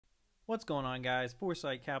What's going on, guys?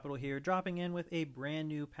 Foresight Capital here, dropping in with a brand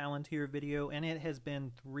new Palantir video, and it has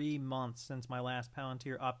been 3 months since my last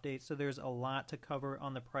Palantir update, so there's a lot to cover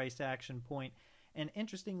on the price action point. And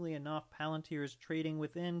interestingly enough, Palantir is trading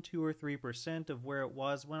within 2 or 3% of where it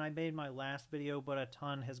was when I made my last video, but a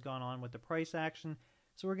ton has gone on with the price action.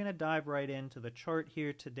 So we're going to dive right into the chart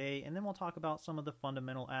here today, and then we'll talk about some of the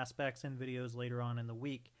fundamental aspects in videos later on in the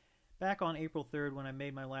week. Back on April 3rd when I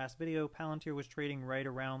made my last video, Palantir was trading right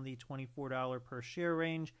around the $24 per share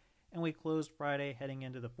range, and we closed Friday heading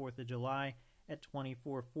into the 4th of July at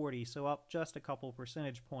 $24.40, so up just a couple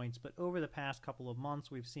percentage points. But over the past couple of months,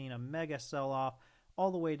 we've seen a mega sell-off all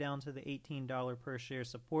the way down to the $18 per share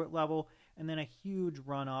support level, and then a huge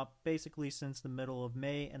run up basically since the middle of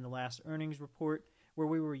May and the last earnings report, where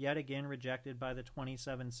we were yet again rejected by the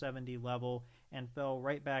 2770 level and fell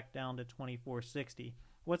right back down to 2460.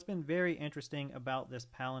 What's been very interesting about this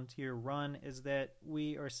Palantir run is that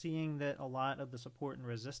we are seeing that a lot of the support and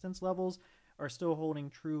resistance levels are still holding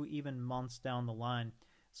true even months down the line.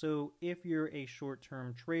 So if you're a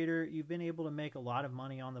short-term trader, you've been able to make a lot of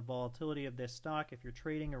money on the volatility of this stock if you're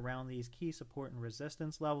trading around these key support and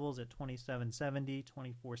resistance levels at 2770,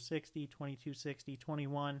 2460, 2260,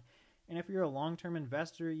 21. And if you're a long-term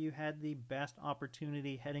investor, you had the best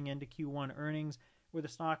opportunity heading into Q1 earnings, where the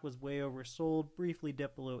stock was way oversold, briefly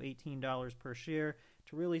dipped below $18 per share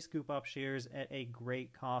to really scoop up shares at a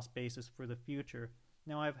great cost basis for the future.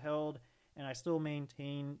 Now I've held and I still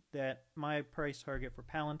maintain that my price target for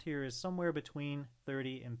Palantir is somewhere between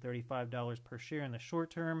 $30 and $35 per share in the short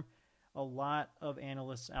term. A lot of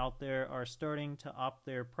analysts out there are starting to up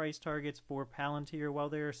their price targets for Palantir, while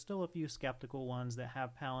there are still a few skeptical ones that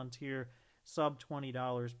have Palantir sub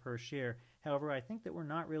 $20 per share. However, I think that we're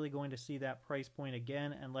not really going to see that price point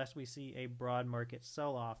again unless we see a broad market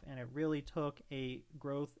sell-off, and it really took a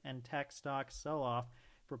growth and tech stock sell-off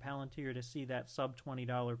for Palantir to see that sub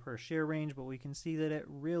 $20 per share range, but we can see that it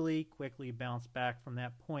really quickly bounced back from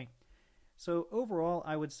that point. So overall,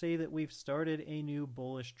 I would say that we've started a new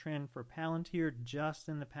bullish trend for Palantir just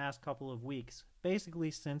in the past couple of weeks. Basically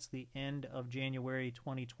since the end of January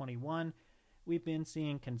 2021, we've been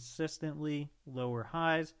seeing consistently lower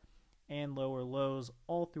highs and lower lows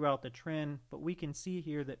all throughout the trend, but we can see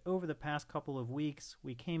here that over the past couple of weeks,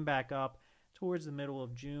 we came back up towards the middle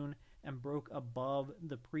of June and broke above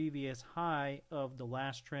the previous high of the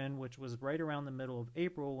last trend, which was right around the middle of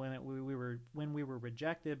April when we were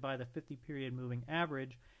rejected by the 50-period moving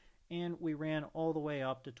average, and we ran all the way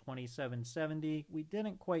up to 2770. We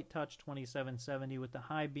didn't quite touch 2770, with the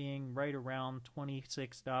high being right around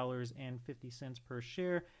 $26.50 per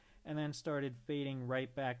share, and then started fading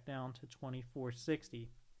right back down to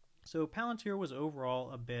 2460. So Palantir was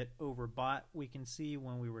overall a bit overbought. We can see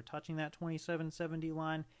when we were touching that 2770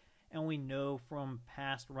 line, and we know from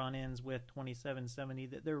past run-ins with 2770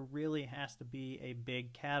 that there really has to be a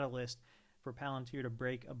big catalyst for Palantir to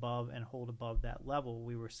break above and hold above that level.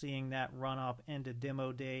 We were seeing that run up into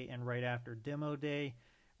demo day and right after demo day,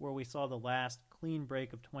 where we saw the last clean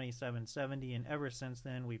break of 2770, and ever since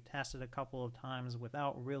then we've tested a couple of times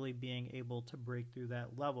without really being able to break through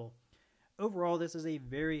that level. Overall, this is a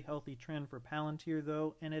very healthy trend for Palantir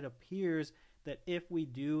though, and it appears that if we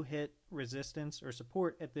do hit resistance or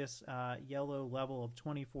support at this yellow level of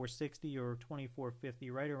 2460 or 2450,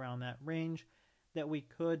 right around that range, that we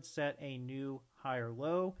could set a new higher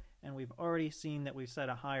low, and we've already seen that we've set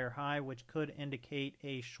a higher high, which could indicate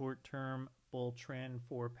a short-term bull trend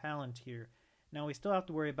for Palantir. Now we still have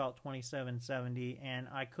to worry about 2770, and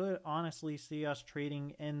I could honestly see us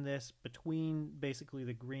trading in this between basically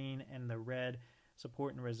the green and the red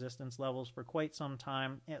support and resistance levels for quite some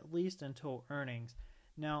time, at least until earnings.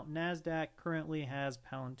 Now NASDAQ currently has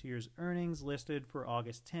Palantir's earnings listed for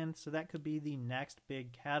August 10th, so that could be the next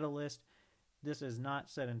big catalyst. This is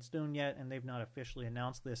not set in stone yet, and they've not officially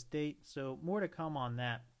announced this date, so more to come on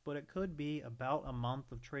that, but it could be about a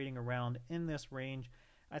month of trading around in this range.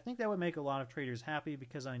 I think that would make a lot of traders happy,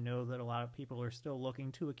 because I know that a lot of people are still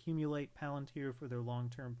looking to accumulate Palantir for their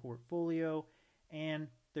long-term portfolio, and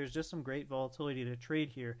there's just some great volatility to trade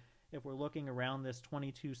here. If we're looking around this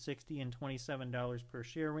 $22.60 and $27 per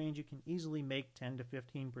share range, you can easily make 10 to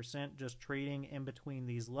 15% just trading in between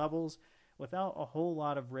these levels without a whole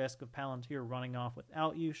lot of risk of Palantir running off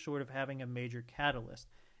without you, short of having a major catalyst.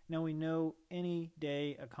 Now we know any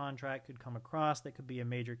day a contract could come across that could be a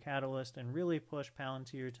major catalyst and really push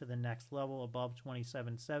Palantir to the next level above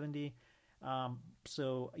 2770.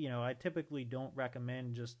 So, I typically don't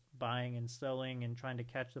recommend just buying and selling and trying to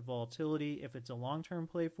catch the volatility if it's a long-term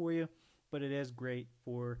play for you, but it is great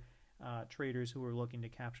for traders who are looking to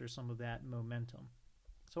capture some of that momentum.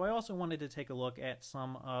 So I also wanted to take a look at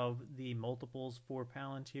some of the multiples for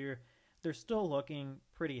Palantir. They're still looking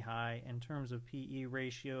pretty high in terms of PE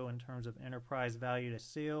ratio, in terms of enterprise value to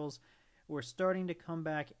sales. We're starting to come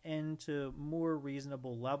back into more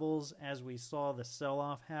reasonable levels as we saw the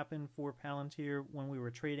sell-off happen for Palantir when we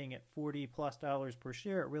were trading at $40+ per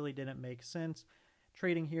share. It really didn't make sense.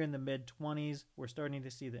 Trading here in the mid-20s, we're starting to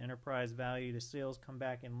see the enterprise value to sales come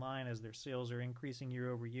back in line as their sales are increasing year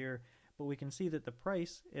over year. But we can see that the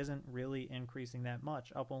price isn't really increasing that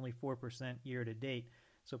much, up only 4% year to date.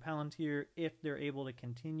 So Palantir, if they're able to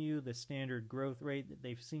continue the standard growth rate that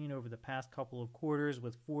they've seen over the past couple of quarters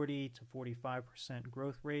with 40 to 45%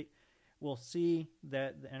 growth rate, we'll see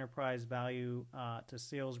that the enterprise value to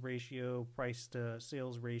sales ratio, price to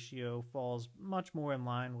sales ratio falls much more in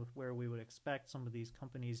line with where we would expect some of these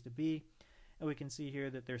companies to be. And we can see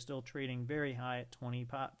here that they're still trading very high at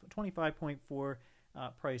 25.4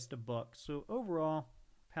 price to book. So overall,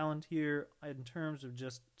 Palantir, in terms of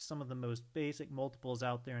just some of the most basic multiples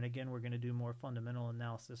out there, and again, we're going to do more fundamental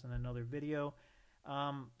analysis in another video,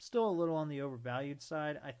 still a little on the overvalued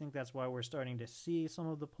side. I think that's why we're starting to see some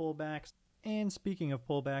of the pullbacks. And speaking of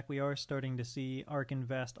pullback, we are starting to see ARK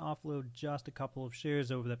Invest offload just a couple of shares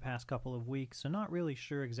over the past couple of weeks, so not really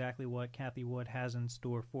sure exactly what Cathie Wood has in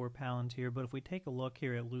store for Palantir, but if we take a look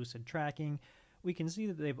here at Lucid Tracking, we can see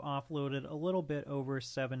that they've offloaded a little bit over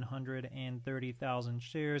 730,000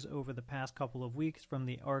 shares over the past couple of weeks from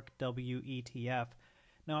the ARKW ETF.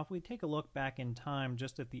 Now, if we take a look back in time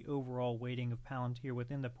just at the overall weighting of Palantir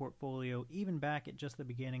within the portfolio, even back at just the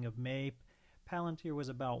beginning of May, Palantir was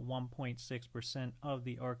about 1.6% of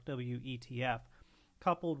the ARKW ETF.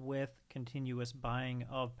 Coupled with continuous buying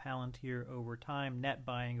of Palantir over time, net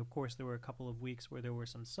buying, of course, there were a couple of weeks where there were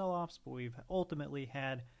some sell-offs, but we've ultimately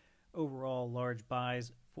had overall large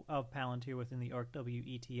buys of Palantir within the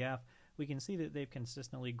ARKW ETF. We can see that they've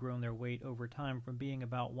consistently grown their weight over time from being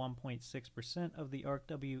about 1.6% of the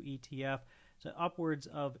ARKW ETF to upwards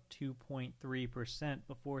of 2.3%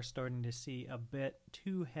 before starting to see a bit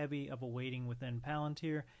too heavy of a weighting within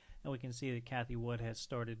Palantir. And we can see that Cathie Wood has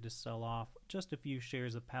started to sell off just a few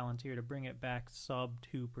shares of Palantir to bring it back sub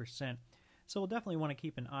 2%. So we'll definitely want to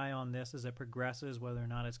keep an eye on this as it progresses, whether or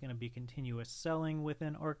not it's going to be continuous selling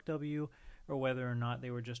within ARKW or whether or not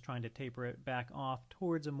they were just trying to taper it back off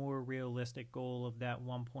towards a more realistic goal of that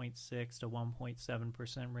 1.6 to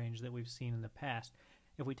 1.7% range that we've seen in the past.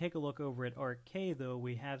 If we take a look over at ARKK, though,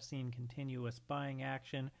 we have seen continuous buying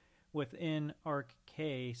action within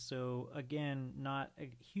ARKK, so again, not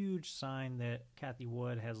a huge sign that Cathie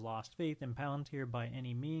Wood has lost faith in Palantir by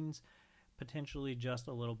any means. Potentially just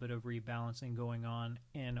a little bit of rebalancing going on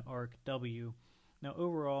in ARKW. Now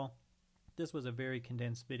overall, this was a very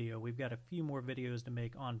condensed video. We've got a few more videos to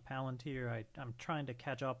make on Palantir. I'm trying to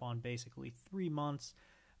catch up on basically 3 months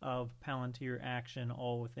of Palantir action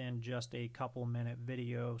all within just a couple minute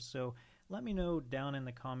video. So let me know down in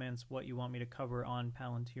the comments what you want me to cover on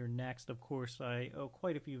Palantir next. Of course, I owe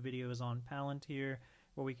quite a few videos on Palantir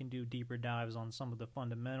where we can do deeper dives on some of the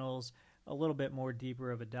fundamentals, a little bit more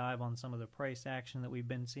deeper of a dive on some of the price action that we've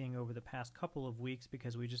been seeing over the past couple of weeks,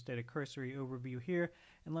 because we just did a cursory overview here,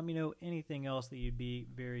 and let me know anything else that you'd be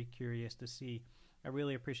very curious to see. I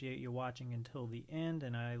really appreciate you watching until the end,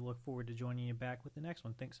 and I look forward to joining you back with the next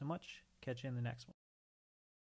one. Thanks so much. Catch you in the next one.